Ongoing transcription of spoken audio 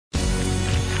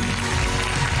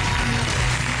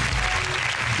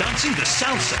dancing to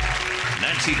salsa.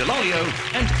 Nancy DellOlio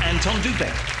and Anton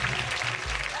Beke.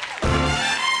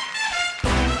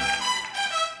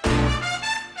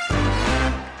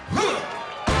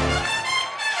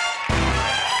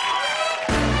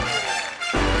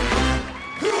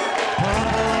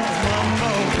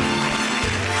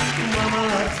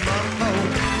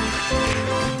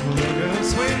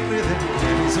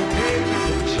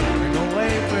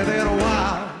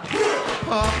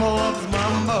 Papa loves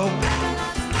mambo.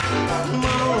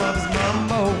 Mama loves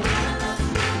mambo.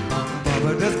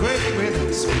 Papa does great with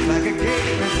it, sweet like a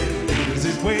cake with it. He does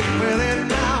his weight with it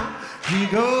now. He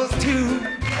goes 2,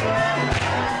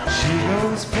 she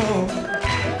goes 4.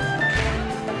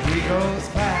 He goes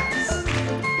fast,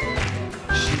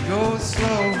 she goes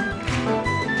slow.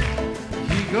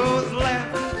 He goes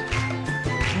left,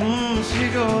 she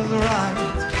goes right.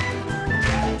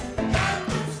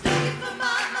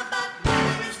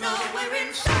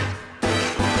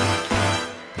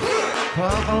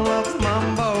 Papa loves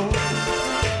mambo,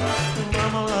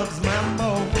 Mama loves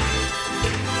mambo.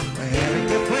 Having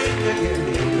the flame again,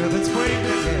 with its spring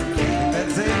again,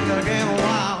 that's it again,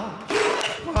 wow.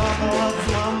 Papa loves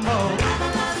mambo,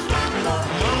 Mama loves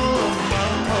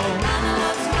mambo.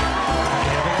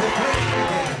 Having the flame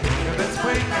again, with its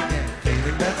spring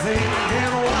again, that's it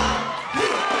again, wow.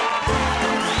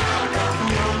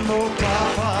 Mambo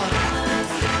Papa,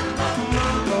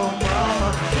 mambo mama,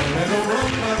 little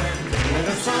rumba.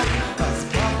 The sun, that's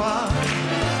Papa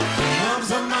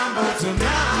loves a mambo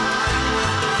tonight.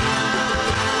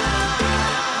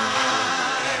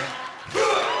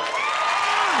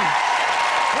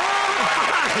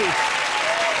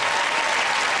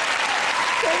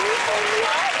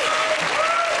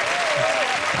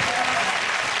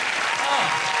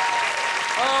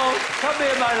 Oh, come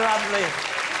here, my lovely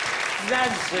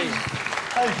Nancy.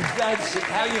 Oh, Nancy,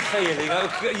 how are you feeling?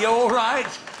 Okay, you all right?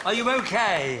 Are you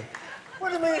okay? What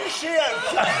do you mean, is she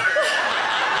okay?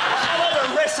 I've had a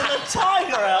wrestle a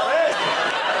tiger out there.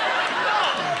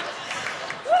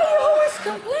 Well, you always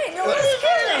complain. You always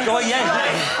kidding. Go on,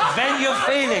 yeah. Vent your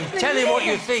feeling. Tell him what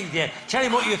you think, dear. Tell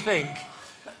him what you think.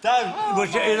 Don't.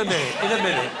 In a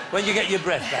minute, when you get your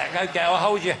breath back. OK, I'll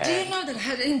hold your hand. Do you know that I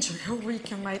had an injury a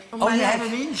week on my leg? Oh, you had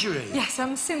an injury? Yes,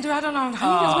 I'm seem to, I don't know, I'm in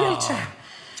a wheelchair.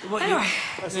 What, anyway.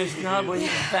 You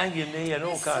bang your knee and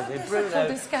all kinds of...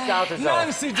 Bruno, start us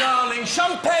Nancy, darling,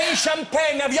 champagne,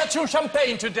 champagne. Have you had 2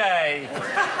 champagne today?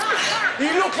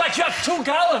 You look like you have 2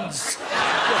 gallons.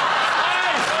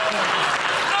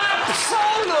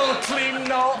 Absolutely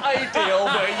no idea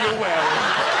where you were.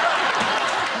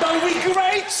 But with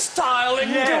great style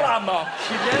and glamour.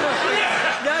 She never...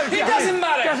 No, it doesn't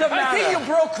matter. Doesn't matter. I think you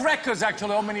broke records,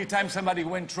 actually, how many times somebody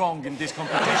went wrong in this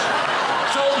competition.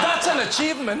 So that's an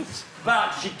achievement.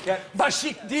 But she kept... But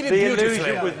she did it the beautifully.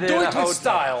 Illusion was there Do the it whole with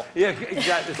style. Time. Yeah,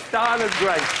 exactly. Style and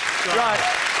grace. Right.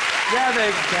 Now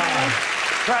then,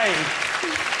 Craig.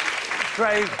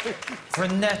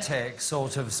 Frenetic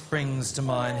sort of springs to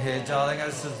mind here, darling.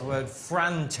 This is the word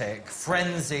frantic,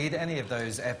 frenzied, any of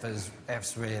those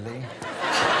F's really.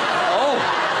 Oh,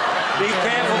 be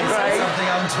careful, Craig. Something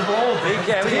untoward. Be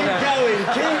careful.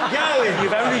 Keep going.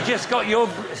 You've only just got your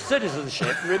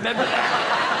citizenship, remember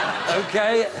that?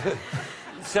 OK.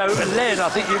 So, Len, I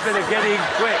think you better get in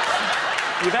quick.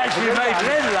 You've actually made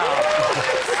Len laugh.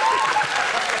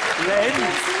 Len?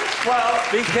 Well,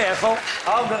 be careful.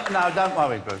 No, don't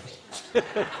worry, Bruce. The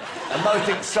most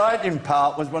exciting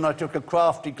part was when I took a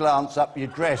crafty glance up your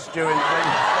dress during the...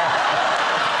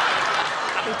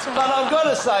 But I've got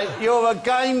to say, you're a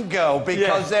game girl,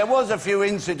 because there was a few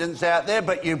incidents out there,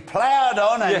 but you ploughed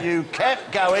on and you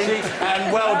kept going,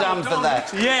 and well done for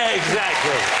that. Yeah,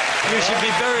 exactly. You should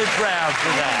be very proud for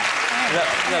that.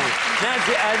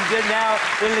 Nancy, and now,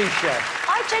 Alicia.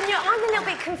 I'm a little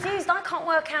bit confused. I can't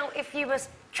work out if you were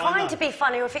trying to be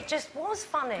funny or if it just was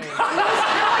funny. No,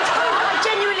 I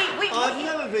genuinely... I've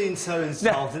never been so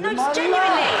insulted in my life.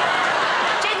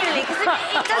 Genuinely, because it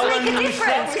does make a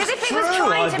difference. Because if it was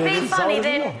trying to be funny,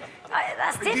 then...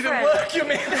 That's different. It didn't work, you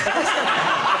mean?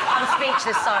 I'm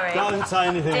speechless, sorry. Don't say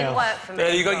anything Didn't else. work for me.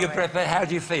 There, you got your breath back. How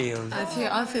do you feel? I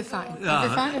feel fine. I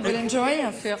feel fine. I will enjoy.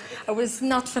 I was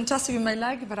not fantastic with my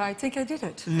leg, but I think I did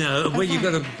it. No, well, you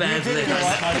got a bad leg. You did it.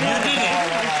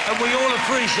 And we all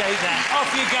appreciate that. Off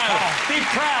you go. Be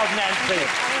proud, Nancy.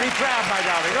 Be proud, my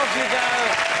darling. Off you go.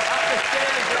 Up the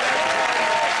stairs.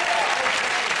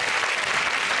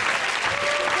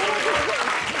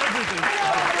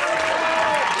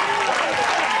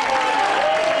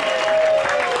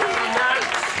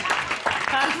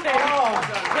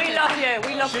 We love you.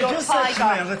 We love She your just said to me,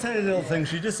 tiger. I'm going to tell you a little thing,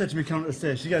 she just said to me coming up the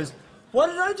stairs, she goes, What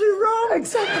did I do wrong?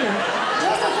 Exactly.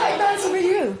 Just a fake dancer with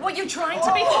you. What, you trying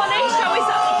to be funny? Shall we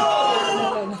say...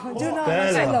 No, do not.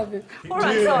 I love you. All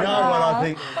right, Do you know sorry. what I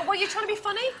think? But what, you trying to be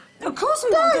funny? Of course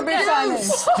we want to be funny. I'm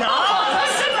just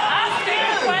asking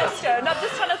a question. I'm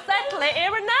just trying to settle it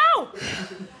here and now.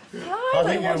 I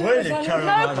think you're really carrying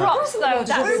No props, though.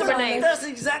 That's Renee. That's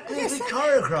exactly as we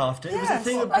choreographed it. It was a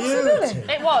thing of absolutely.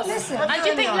 beauty. It was. Listen, And do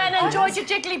you think Len enjoyed your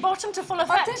jiggly bottom to full I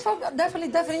effect? think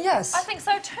definitely yes. I think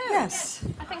so too. Yes.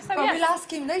 I think so, But yes. we'll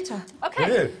ask him later.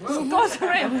 Okay. Will Go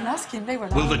through him. We'll ask him. They were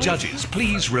Will the judges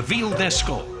please reveal their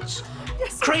scores?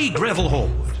 Craig Revel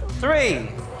Horwood, 3.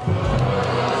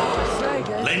 Very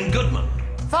good. Len Goodman,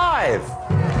 5.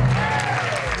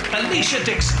 Alicia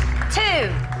Dixon, 2.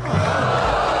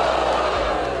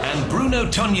 and Bruno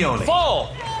Tognoli. 4. Oh,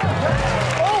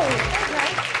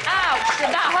 ouch, did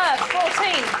that hurt?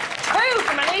 14. 2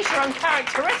 from Alicia,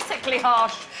 uncharacteristically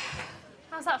harsh.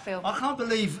 How's that feel? I can't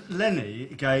believe Lenny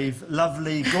gave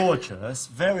lovely, gorgeous,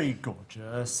 very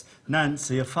gorgeous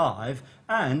Nancy a 5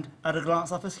 and at a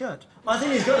glance up her skirt. I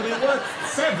think he's got to be worth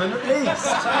 7 at least.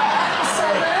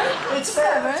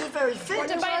 7? It's very fit. We'll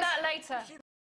debate that later.